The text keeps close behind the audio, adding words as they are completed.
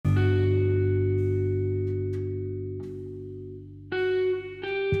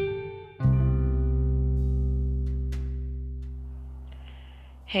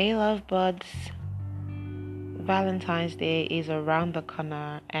Hey, love buds. Valentine's Day is around the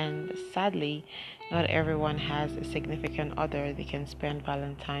corner, and sadly, not everyone has a significant other they can spend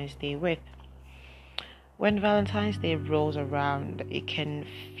Valentine's Day with. When Valentine's Day rolls around, it can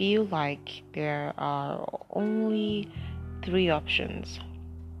feel like there are only three options.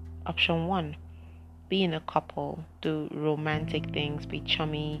 Option one, be in a couple, do romantic things, be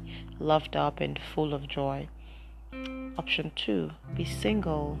chummy, loved up, and full of joy. Option two, be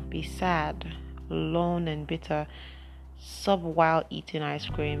single, be sad, alone and bitter, sob while eating ice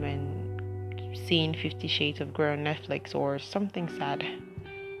cream and seeing 50 Shades of Grey on Netflix or something sad.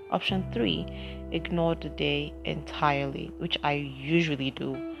 Option three, ignore the day entirely, which I usually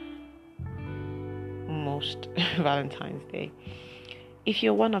do most Valentine's Day. If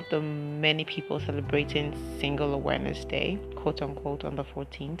you're one of the many people celebrating Single Awareness Day, quote unquote, on the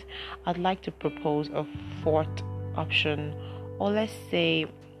 14th, I'd like to propose a fourth option, or let's say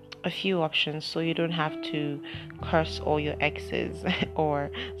a few options, so you don't have to curse all your exes or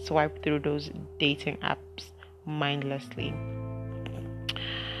swipe through those dating apps mindlessly.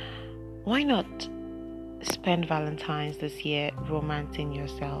 Why not spend Valentine's this year romancing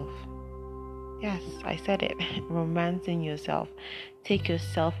yourself? Yes, I said it. Romancing yourself. Take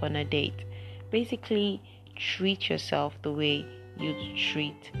yourself on a date. Basically, treat yourself the way you'd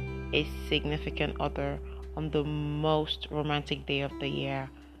treat a significant other on the most romantic day of the year,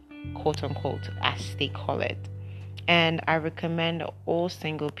 quote unquote, as they call it. And I recommend all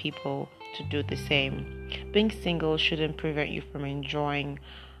single people to do the same. Being single shouldn't prevent you from enjoying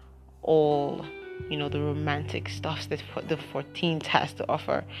all the romantic stuff that the 14th has to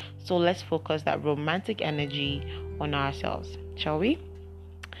offer. So let's focus that romantic energy on ourselves, shall we?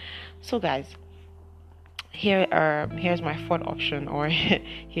 So guys, here's my fourth option, or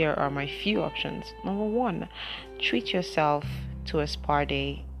here are my few options. Number one, treat yourself to a spa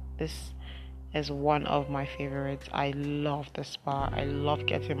day. This is one of my favorites. I love the spa. I love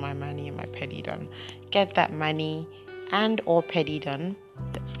getting my mani and my pedi done. Get that mani and or pedi done,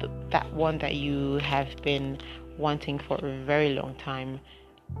 that one that you have been wanting for a very long time.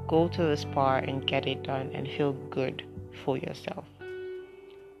 Go to the spa and get it done and feel good for yourself.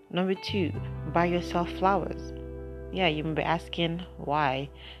 Number two, buy yourself flowers. Yeah, you may be asking why.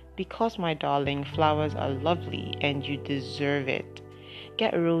 Because, my darling, flowers are lovely and you deserve it.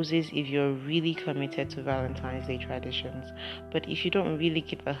 Get roses if you're really committed to Valentine's Day traditions. But if you don't really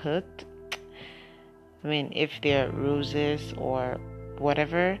give a hoot, if they're roses or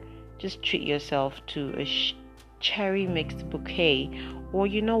whatever, just treat yourself to a cherry mixed bouquet. Or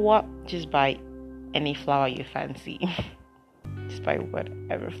you know what? Just buy any flower you fancy. Just buy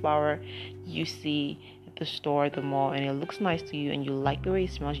whatever flower you see at the store, the mall, and it looks nice to you and you like the way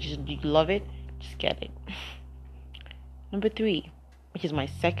it smells, you love it, just get it. Number three, which is my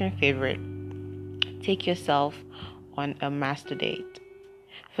second favorite, take yourself on a master date.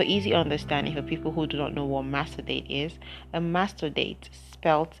 For easy understanding for people who do not know what master date is, a master date,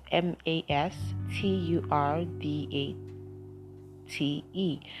 spelled MASTURDATE,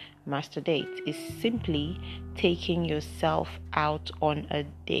 master date, is simply taking yourself out on a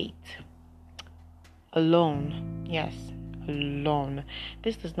date. Alone. Yes, alone.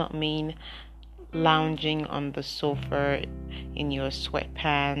 This does not mean lounging on the sofa in your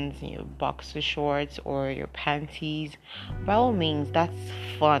sweatpants, your boxer shorts, or your panties. By all means, that's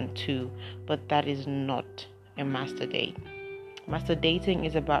fun too, but that is not a master date. Master dating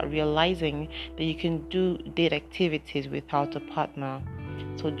is about realizing that you can do date activities without a partner.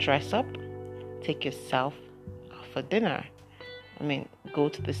 So dress up, take yourself out for dinner. Go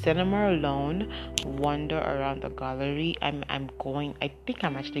to the cinema alone, wander around the gallery. I think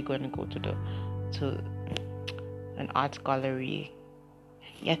I'm actually going to go to an art gallery.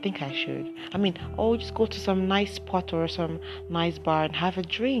 Yeah, I think I should. Just go to some nice spot or some nice bar and have a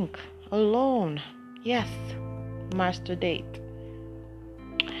drink alone. Yes, master date.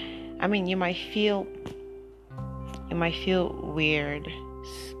 You might feel weird,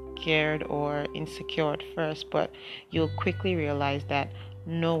 scared, or insecure at first, but you'll quickly realize that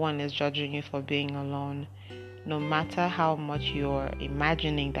no one is judging you for being alone. No matter how much you're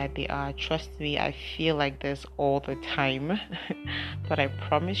imagining that they are, trust me, I feel like this all the time. But I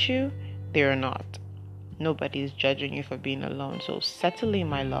promise you, they're not. Nobody is judging you for being alone. So settle in,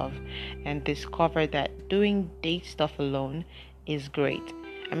 my love, and discover that doing date stuff alone is great.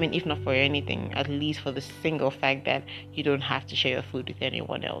 If not for anything, at least for the single fact that you don't have to share your food with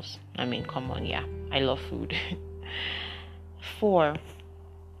anyone else. Come on, yeah. I love food. 4,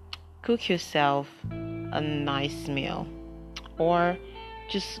 cook yourself a nice meal, or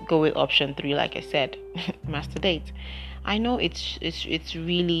just go with option 3, like I said, master date. I know it's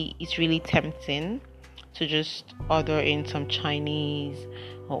really tempting to just order in some Chinese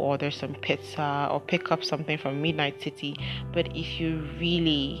or order some pizza or pick up something from Midnight City. But if you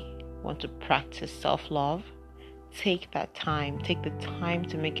really want to practice self-love, take that time. Take the time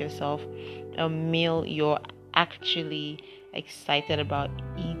to make yourself a meal you're actually excited about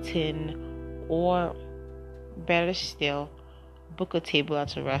eating, or better still, book a table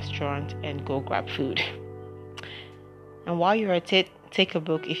at a restaurant and go grab food. And while you're at it, take a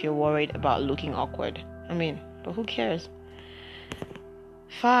book if you're worried about looking awkward. But who cares?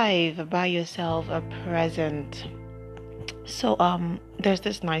 5, buy yourself a present. So there's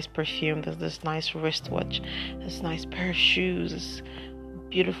this nice perfume, there's this nice wristwatch, this nice pair of shoes, this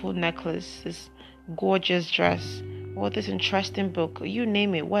beautiful necklace, this gorgeous dress, or this interesting book, you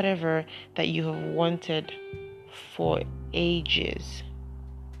name it, whatever that you have wanted for ages.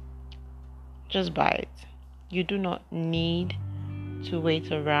 Just buy it. You do not need to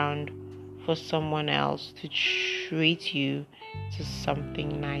wait around for someone else to treat you to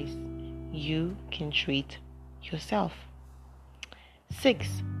something nice. You can treat yourself. 6,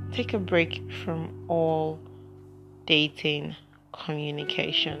 take a break from all dating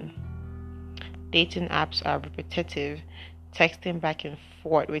communication. Dating apps are repetitive. Texting back and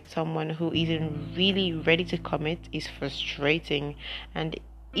forth with someone who isn't really ready to commit is frustrating, and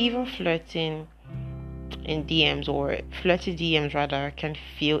even flirting in DMs, or flirty DMs rather, can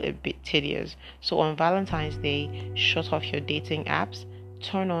feel a bit tedious. So on Valentine's Day, shut off your dating apps,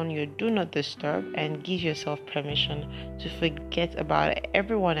 turn on your do not disturb, and give yourself permission to forget about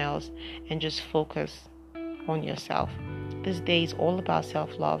everyone else and just focus on yourself. This day is all about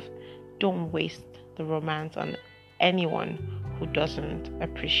self-love. Don't waste the romance on anyone who doesn't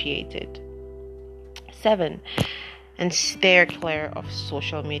appreciate it. 7, and steer clear of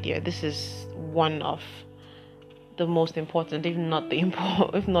social media. This is one of the most important, if not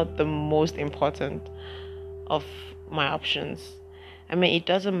the most important of my options. It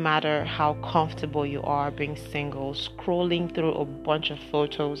doesn't matter how comfortable you are being single. Scrolling through a bunch of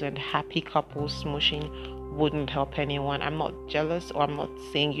photos and happy couples smooshing wouldn't help anyone. I'm not jealous, or I'm not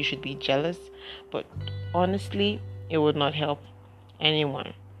saying you should be jealous, but honestly, it would not help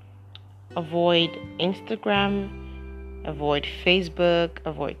anyone. Avoid Instagram, avoid Facebook,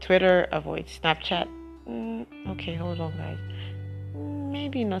 avoid Twitter, avoid Snapchat. Okay, hold on, guys.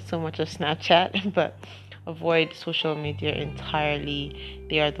 Maybe not so much of Snapchat, but avoid social media entirely.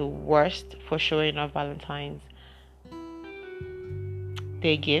 They are the worst for showing off Valentine's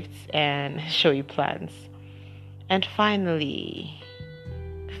Day gifts and show you plans. And finally,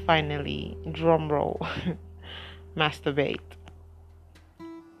 drum roll, masturbate.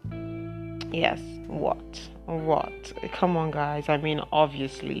 Yes, what? Come on, guys.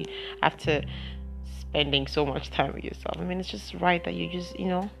 Obviously, after spending so much time with yourself, it's just right that you just,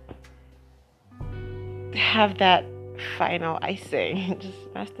 have that final icing.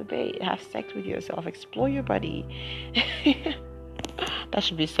 Just masturbate, have sex with yourself, explore your body. That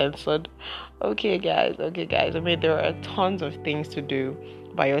should be censored. Okay, guys. There are tons of things to do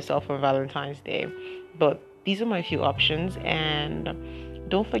by yourself on Valentine's Day, but these are my few options, and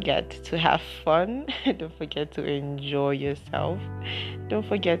don't forget to have fun. Don't forget to enjoy yourself. Don't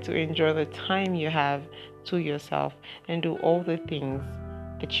forget to enjoy the time you have to yourself, and do all the things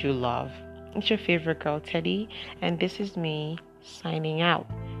that you love. It's your favorite girl, Teddy, and this is me signing out.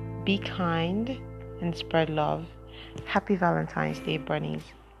 Be kind and spread love. Happy Valentine's Day, bunnies.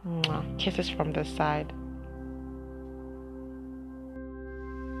 Mwah. Kisses from the side.